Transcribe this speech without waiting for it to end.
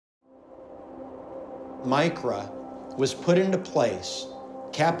MICRA was put into place,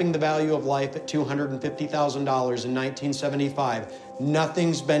 capping the value of life at $250,000 in 1975,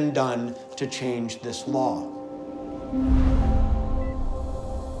 nothing's been done to change this law.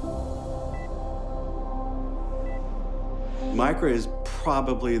 MICRA is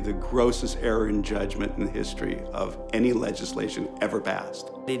probably the grossest error in judgment in the history of any legislation ever passed.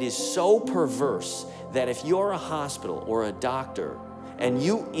 It is so perverse that if you're a hospital or a doctor and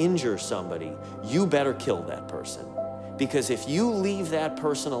you injure somebody, you better kill that person. Because if you leave that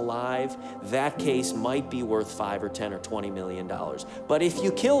person alive, that case might be worth $5 or $10 or $20 million. But if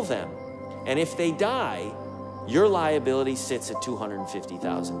you kill them, and if they die, your liability sits at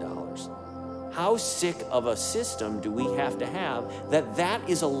 $250,000. How sick of a system do we have to have that that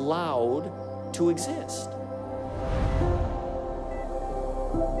is allowed to exist?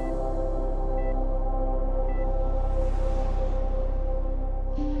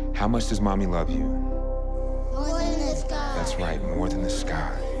 How much does Mommy love you? More than the sky. That's right, more than the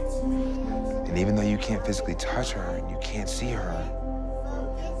sky. And even though you can't physically touch her and you can't see her,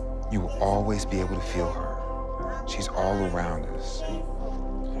 you will always be able to feel her. She's all around us.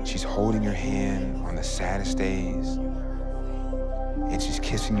 She's holding your hand on the saddest days, and she's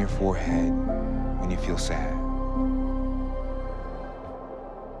kissing your forehead when you feel sad.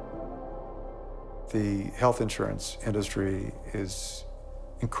 The health insurance industry is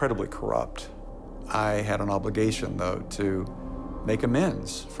incredibly corrupt. I had an obligation, though, to make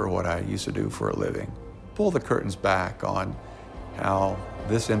amends for what I used to do for a living. Pull the curtains back on how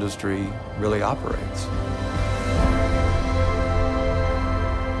this industry really operates.